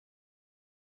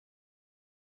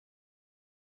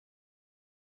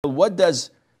What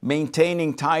does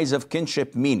maintaining ties of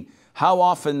kinship mean? How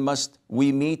often must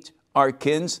we meet our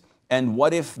kins? And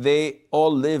what if they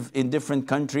all live in different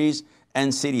countries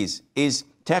and cities? Is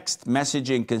text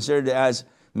messaging considered as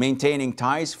maintaining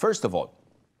ties? First of all,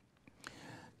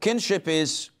 kinship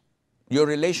is your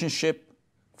relationship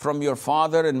from your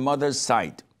father and mother's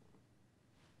side.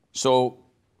 So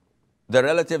the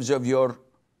relatives of your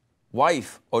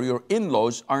wife or your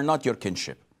in-laws are not your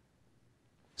kinship.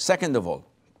 Second of all,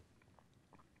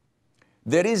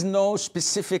 there is no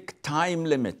specific time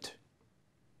limit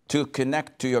to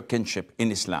connect to your kinship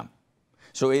in Islam.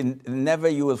 So never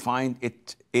you will find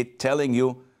it telling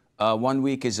you 1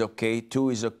 week is okay,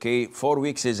 2 is okay, 4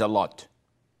 weeks is a lot.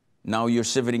 Now you're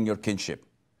severing your kinship.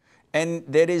 And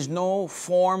there is no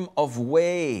form of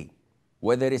way,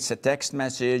 whether it's a text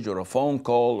message or a phone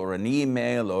call or an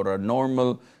email or a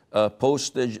normal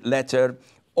postage letter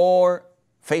or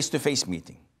face-to-face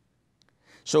meeting.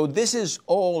 So this is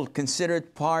all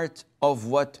considered part of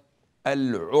what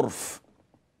al-urf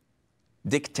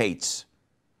dictates.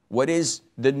 What is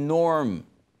the norm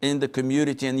in the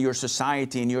community, in your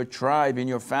society, in your tribe, in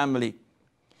your family.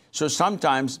 So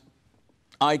sometimes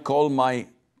I call my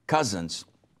cousins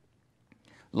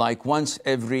like once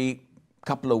every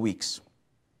couple of weeks.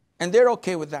 And they're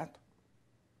okay with that.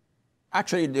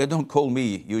 Actually, they don't call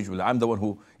me usually. I'm the one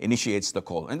who initiates the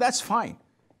call. And that's fine,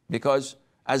 because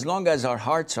as long as our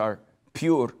hearts are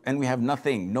pure and we have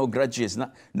nothing, no grudges,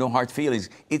 no hard feelings,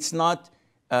 it's not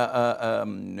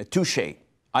touche.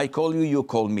 I call you, you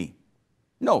call me.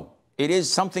 No, it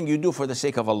is something you do for the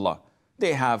sake of Allah.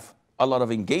 They have a lot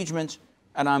of engagements,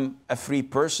 and I'm a free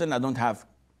person. I don't have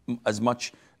as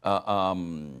much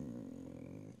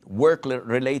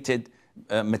work-related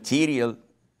material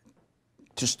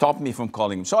to stop me from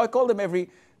calling them. So I call them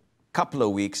every couple of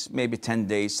weeks, maybe 10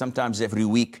 days, sometimes every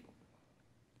week.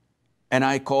 And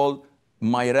I call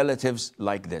my relatives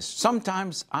like this.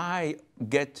 Sometimes I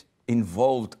get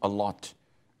involved a lot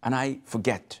and I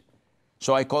forget.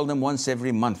 So I call them once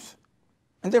every month.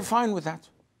 And they're fine with that.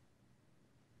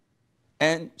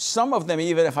 And some of them,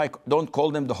 even if I don't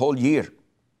call them the whole year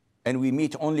and we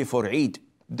meet only for Eid,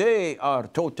 they are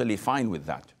totally fine with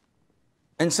that.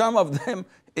 And some of them,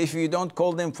 if you don't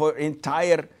call them for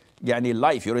entire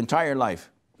life, your entire life,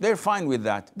 they're fine with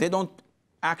that. They don't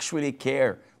actually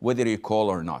care whether you call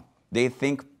or not. They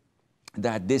think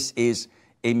that this is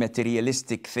a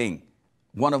materialistic thing.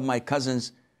 One of my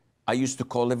cousins, I used to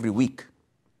call every week.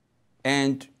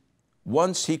 And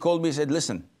once he called me and said,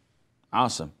 listen,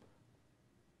 awesome.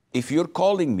 If you're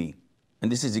calling me,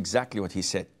 and this is exactly what he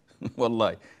said,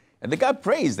 wallahi. And the guy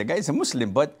praised, the guy is a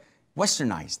Muslim, but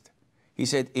westernized. He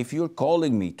said, if you're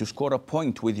calling me to score a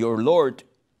point with your Lord,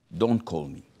 don't call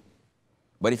me.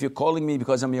 But if you're calling me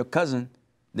because I'm your cousin,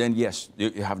 then yes,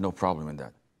 you have no problem in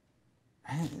that.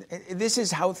 And this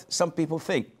is how some people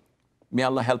think. May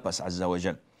Allah help us, Azza wa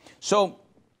Jal. So,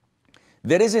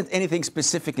 there isn't anything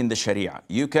specific in the Sharia.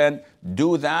 You can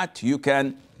do that. You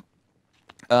can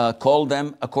call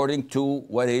them according to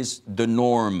what is the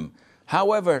norm.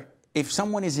 However, if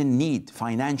someone is in need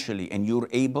financially and you're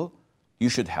able, you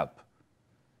should help.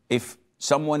 If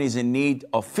someone is in need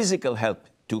of physical help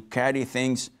to carry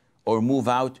things or move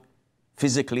out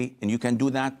physically, and you can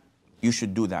do that, you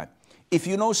should do that. If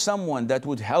you know someone that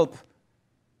would help,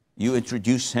 you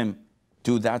introduce him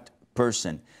to that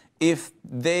person. If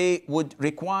they would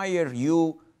require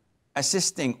you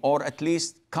assisting or at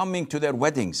least coming to their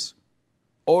weddings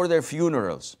or their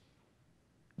funerals,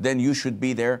 then you should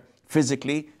be there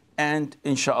physically, and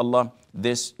inshallah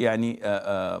this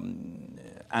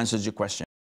answers your question.